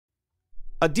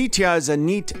Aditya is a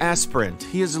NEET aspirant.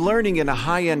 He is learning in a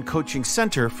high-end coaching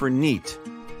center for NEET.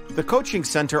 The coaching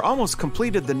center almost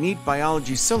completed the NEET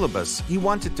biology syllabus. He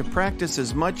wanted to practice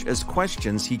as much as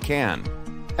questions he can.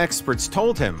 Experts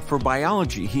told him for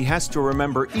biology he has to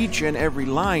remember each and every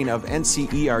line of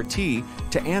NCERT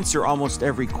to answer almost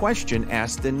every question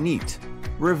asked in NEET.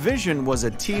 Revision was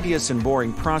a tedious and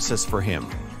boring process for him.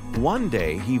 One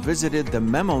day he visited the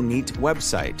Memoneet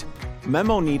website.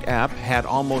 Memoneet app had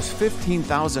almost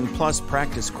 15,000 plus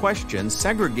practice questions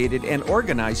segregated and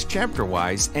organized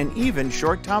chapter-wise and even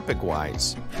short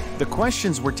topic-wise. The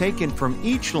questions were taken from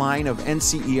each line of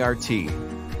NCERT.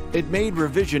 It made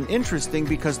revision interesting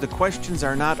because the questions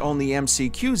are not only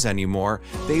MCQs anymore,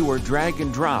 they were drag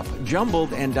and drop,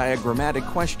 jumbled and diagrammatic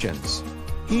questions.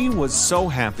 He was so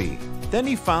happy. Then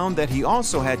he found that he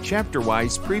also had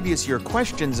chapter-wise previous year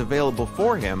questions available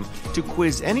for him to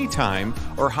quiz anytime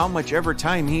or how much ever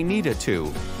time he needed to.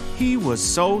 He was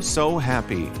so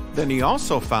happy. Then he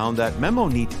also found that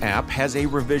Memoneet app has a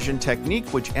revision technique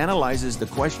which analyzes the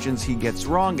questions he gets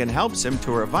wrong and helps him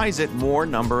to revise it more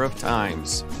number of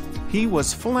times. He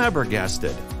was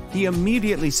flabbergasted. He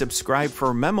immediately subscribed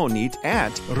for Memoneet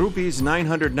at Rs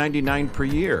 999 per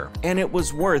year, and it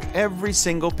was worth every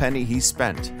single penny he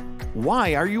spent.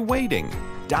 Why are you waiting?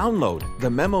 Download the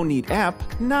Memoneet app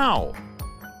now!